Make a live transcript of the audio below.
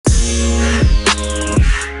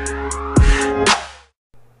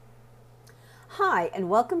and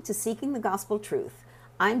welcome to Seeking the Gospel Truth.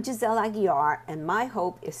 I'm Giselle Aguiar, and my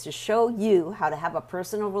hope is to show you how to have a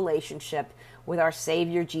personal relationship with our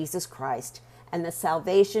Savior Jesus Christ, and the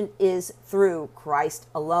salvation is through Christ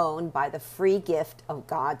alone by the free gift of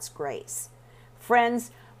God's grace.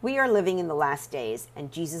 Friends, we are living in the last days,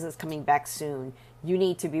 and Jesus is coming back soon. You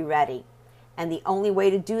need to be ready. And the only way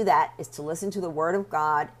to do that is to listen to the Word of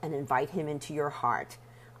God and invite Him into your heart.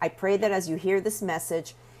 I pray that as you hear this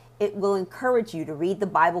message, it will encourage you to read the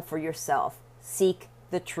Bible for yourself. Seek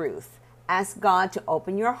the truth. Ask God to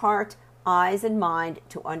open your heart, eyes, and mind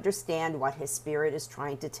to understand what His Spirit is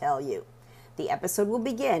trying to tell you. The episode will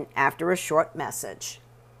begin after a short message.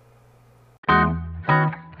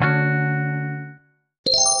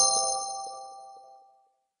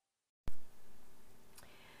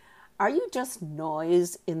 Are you just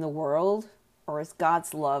noise in the world, or is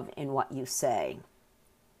God's love in what you say?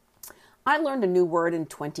 I learned a new word in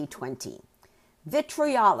 2020,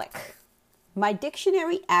 vitriolic. My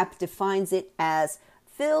dictionary app defines it as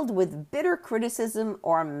filled with bitter criticism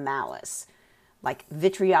or malice, like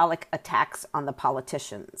vitriolic attacks on the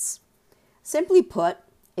politicians. Simply put,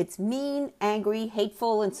 it's mean, angry,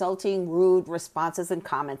 hateful, insulting, rude responses and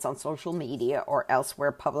comments on social media or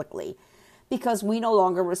elsewhere publicly, because we no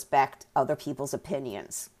longer respect other people's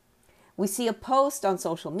opinions. We see a post on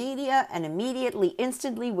social media and immediately,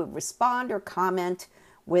 instantly we respond or comment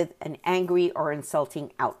with an angry or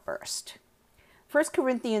insulting outburst. 1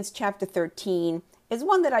 Corinthians chapter 13 is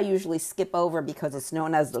one that I usually skip over because it's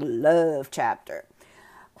known as the love chapter,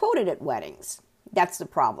 quoted at weddings. That's the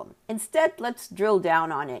problem. Instead, let's drill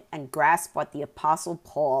down on it and grasp what the Apostle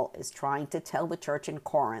Paul is trying to tell the church in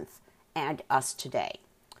Corinth and us today.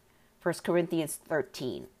 1 Corinthians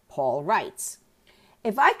 13, Paul writes,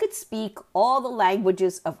 "If I could speak all the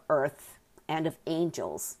languages of earth and of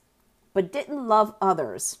angels, but didn't love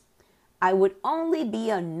others, I would only be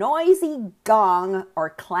a noisy gong or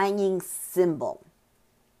clanging cymbal.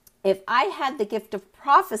 If I had the gift of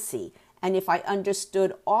prophecy, and if I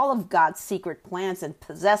understood all of God's secret plans and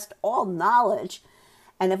possessed all knowledge,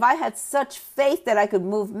 and if I had such faith that I could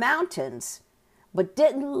move mountains, but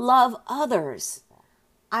didn't love others,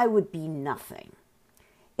 I would be nothing.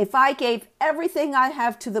 If I gave everything I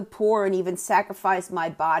have to the poor and even sacrificed my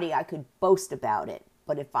body, I could boast about it.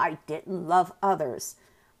 But if I didn't love others,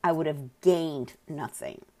 I would have gained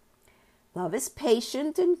nothing. Love is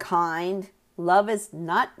patient and kind. Love is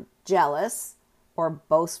not jealous or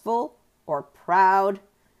boastful or proud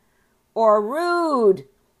or rude.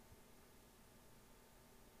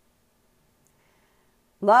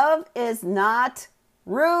 Love is not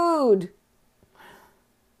rude.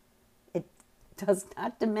 Does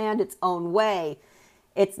not demand its own way.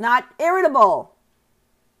 It's not irritable.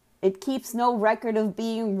 It keeps no record of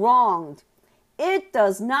being wronged. It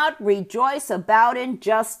does not rejoice about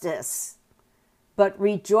injustice, but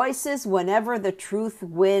rejoices whenever the truth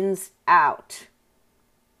wins out.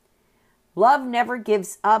 Love never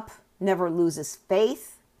gives up, never loses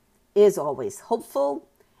faith, is always hopeful,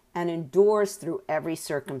 and endures through every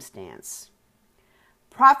circumstance.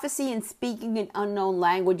 Prophecy and speaking in unknown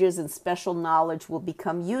languages and special knowledge will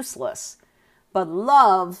become useless, but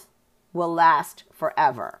love will last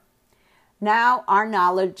forever. Now our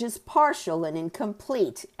knowledge is partial and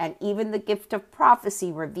incomplete, and even the gift of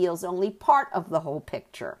prophecy reveals only part of the whole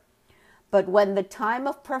picture. But when the time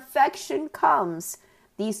of perfection comes,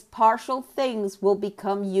 these partial things will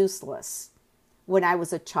become useless. When I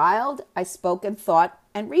was a child, I spoke and thought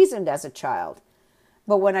and reasoned as a child.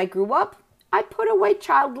 But when I grew up, I put away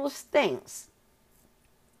childish things.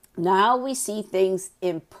 Now we see things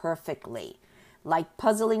imperfectly, like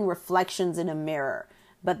puzzling reflections in a mirror.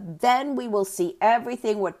 But then we will see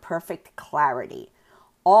everything with perfect clarity.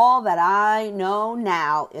 All that I know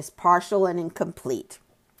now is partial and incomplete.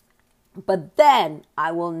 But then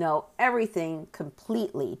I will know everything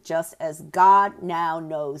completely, just as God now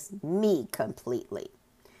knows me completely.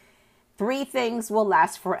 3 things will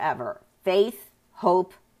last forever: faith,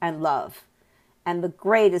 hope, and love. And the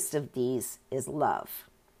greatest of these is love.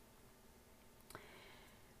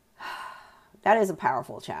 That is a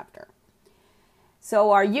powerful chapter. So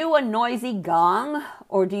are you a noisy gong,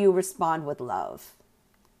 or do you respond with love?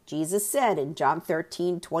 Jesus said in John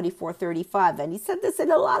 13, 24-35, and he said this in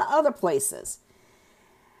a lot of other places.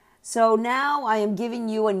 So now I am giving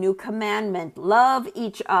you a new commandment. Love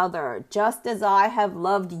each other. Just as I have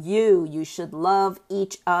loved you, you should love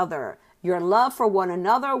each other. Your love for one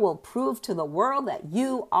another will prove to the world that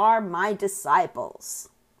you are my disciples.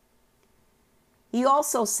 He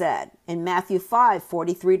also said in Matthew 5,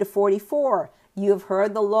 43-44, You have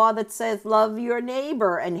heard the law that says love your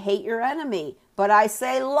neighbor and hate your enemy. But I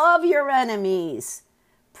say love your enemies.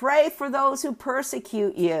 Pray for those who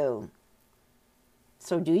persecute you.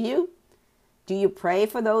 So do you? Do you pray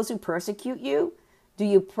for those who persecute you? Do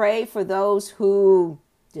you pray for those who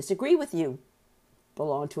disagree with you,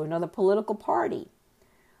 belong to another political party,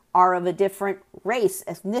 are of a different race,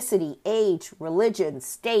 ethnicity, age, religion,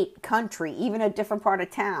 state, country, even a different part of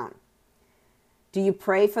town? Do you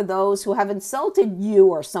pray for those who have insulted you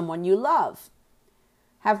or someone you love,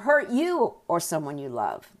 have hurt you or someone you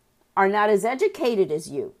love, are not as educated as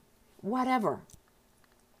you, whatever?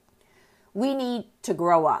 We need to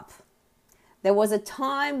grow up. There was a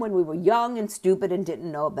time when we were young and stupid and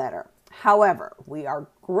didn't know better. However, we are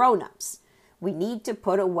grown-ups. We need to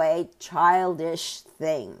put away childish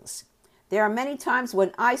things. There are many times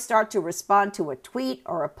when I start to respond to a tweet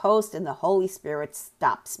or a post and the Holy Spirit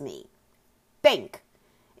stops me. Think,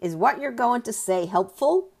 is what you're going to say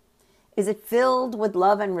helpful? Is it filled with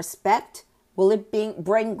love and respect? Will it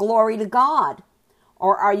bring glory to God?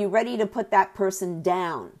 Or are you ready to put that person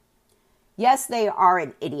down? Yes, they are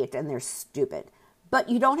an idiot and they're stupid, but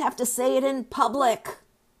you don't have to say it in public.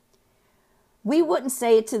 We wouldn't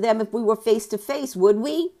say it to them if we were face to face, would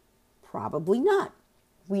we? Probably not.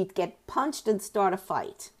 We'd get punched and start a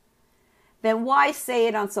fight. Then why say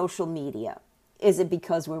it on social media? Is it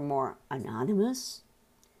because we're more anonymous?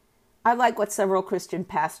 I like what several Christian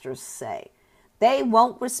pastors say. They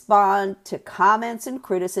won't respond to comments and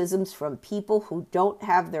criticisms from people who don't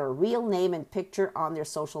have their real name and picture on their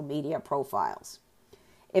social media profiles.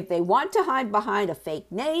 If they want to hide behind a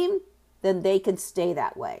fake name, then they can stay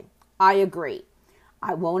that way. I agree.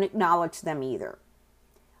 I won't acknowledge them either.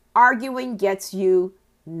 Arguing gets you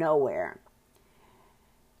nowhere.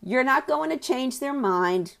 You're not going to change their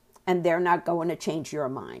mind, and they're not going to change your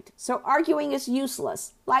mind. So arguing is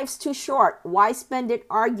useless. Life's too short. Why spend it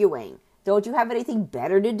arguing? Don't you have anything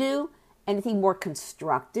better to do? Anything more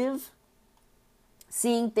constructive?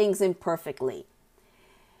 Seeing things imperfectly.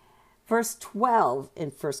 Verse 12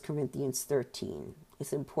 in 1 Corinthians 13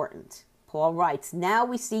 is important. Paul writes, "Now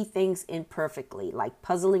we see things imperfectly, like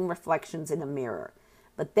puzzling reflections in a mirror.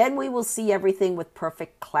 But then we will see everything with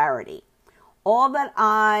perfect clarity. All that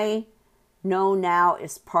I know now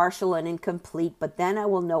is partial and incomplete, but then I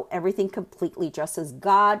will know everything completely, just as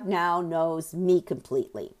God now knows me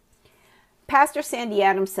completely." Pastor Sandy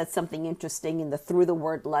Adams said something interesting in the Through the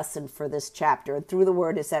Word lesson for this chapter. And Through the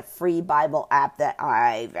Word is that free Bible app that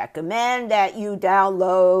I recommend that you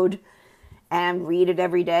download and read it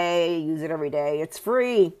every day, use it every day. It's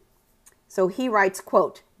free. So he writes,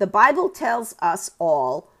 quote, "The Bible tells us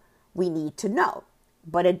all we need to know,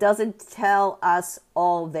 but it doesn't tell us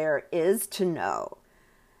all there is to know.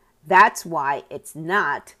 That's why it's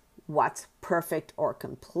not what's perfect or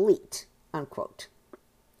complete," unquote.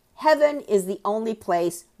 Heaven is the only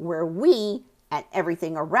place where we and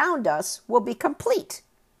everything around us will be complete.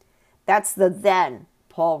 That's the then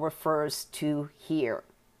Paul refers to here.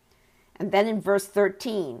 And then in verse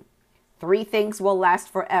 13, 3 things will last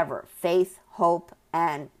forever: faith, hope,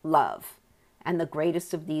 and love. And the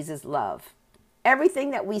greatest of these is love.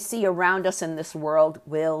 Everything that we see around us in this world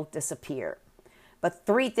will disappear. But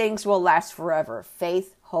 3 things will last forever: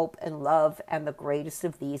 faith, hope, and love. And the greatest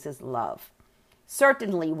of these is love.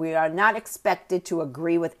 Certainly, we are not expected to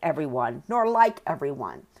agree with everyone, nor like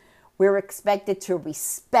everyone. We're expected to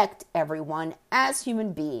respect everyone as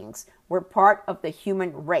human beings. We're part of the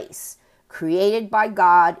human race, created by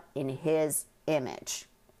God in His image.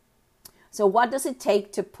 So what does it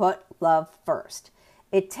take to put love first?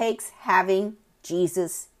 It takes having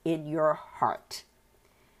Jesus in your heart.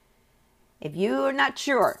 If you're not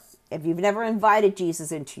sure, if you've never invited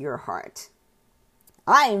Jesus into your heart,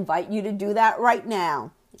 I invite you to do that right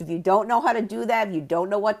now. If you don't know how to do that, if you don't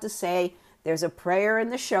know what to say, there's a prayer in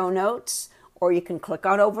the show notes, or you can click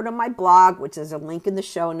on over to my blog, which is a link in the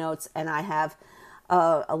show notes, and I have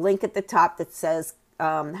a link at the top that says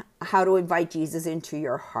how to invite Jesus into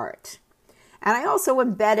your heart. And I also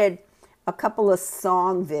embedded a couple of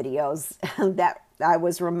song videos that I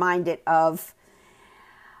was reminded of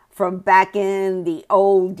from back in the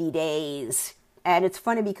oldie days. And it's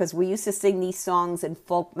funny because we used to sing these songs in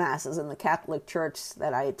folk masses in the Catholic church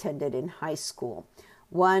that I attended in high school.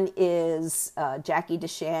 One is Jackie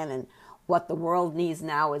DeShannon, "What the World Needs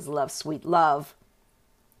Now Is Love, Sweet Love."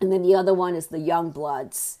 And then the other one is the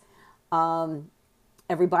Youngbloods,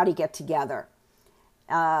 "Everybody Get Together."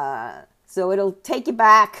 So it'll take you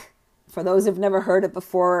back. For those who've never heard it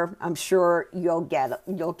before, I'm sure you'll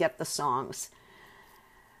get the songs.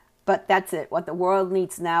 But that's it. What the world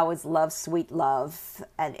needs now is love, sweet love.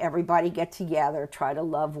 And everybody get together, try to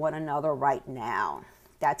love one another right now.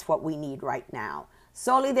 That's what we need right now.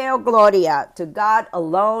 Soli Deo Gloria. To God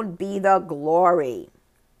alone be the glory.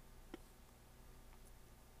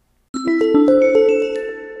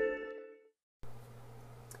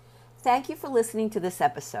 Thank you for listening to this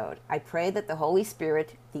episode. I pray that the Holy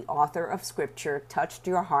Spirit, the author of Scripture, touched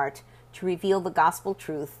your heart to reveal the gospel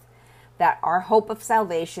truth that our hope of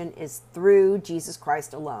salvation is through Jesus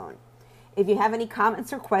Christ alone. If you have any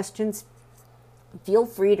comments or questions, feel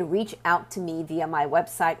free to reach out to me via my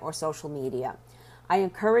website or social media. I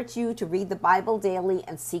encourage you to read the Bible daily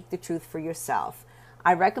and seek the truth for yourself.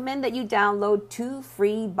 I recommend that you download 2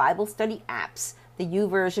 free Bible study apps, the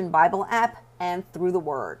YouVersion Bible app and Through the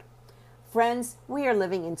Word. Friends, we are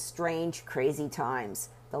living in strange, crazy times,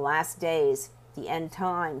 the last days, the end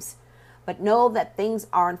times. But know that things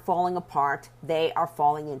aren't falling apart, they are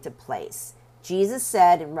falling into place. Jesus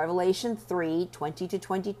said in Revelation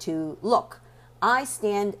 3:20-22, "Look, I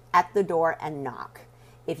stand at the door and knock.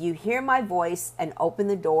 If you hear my voice and open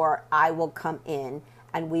the door, I will come in,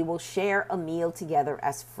 and we will share a meal together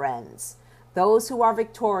as friends. Those who are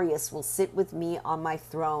victorious will sit with me on my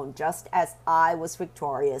throne, just as I was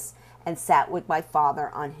victorious and sat with my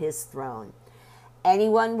Father on his throne."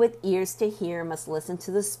 Anyone with ears to hear must listen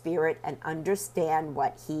to the Spirit and understand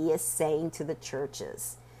what he is saying to the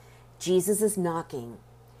churches. Jesus is knocking.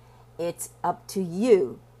 It's up to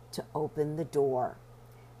you to open the door.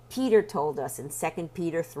 Peter told us in 2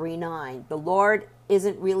 Peter 3:9, the Lord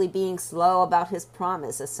isn't really being slow about his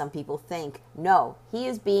promise, as some people think. No, he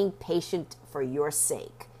is being patient for your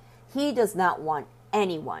sake. He does not want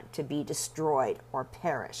anyone to be destroyed or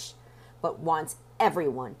perish, but wants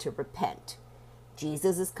everyone to repent.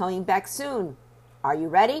 Jesus is coming back soon. Are you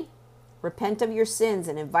ready? Repent of your sins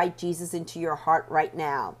and invite Jesus into your heart right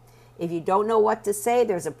now. If you don't know what to say,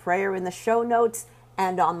 there's a prayer in the show notes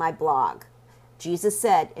and on my blog. Jesus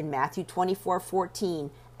said in Matthew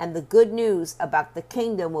 24:14, "And the good news about the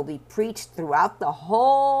kingdom will be preached throughout the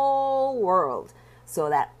whole world, so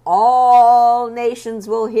that all nations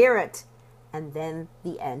will hear it, and then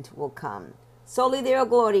the end will come." Soli Deo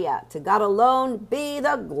Gloria. To God alone be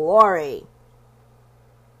the glory.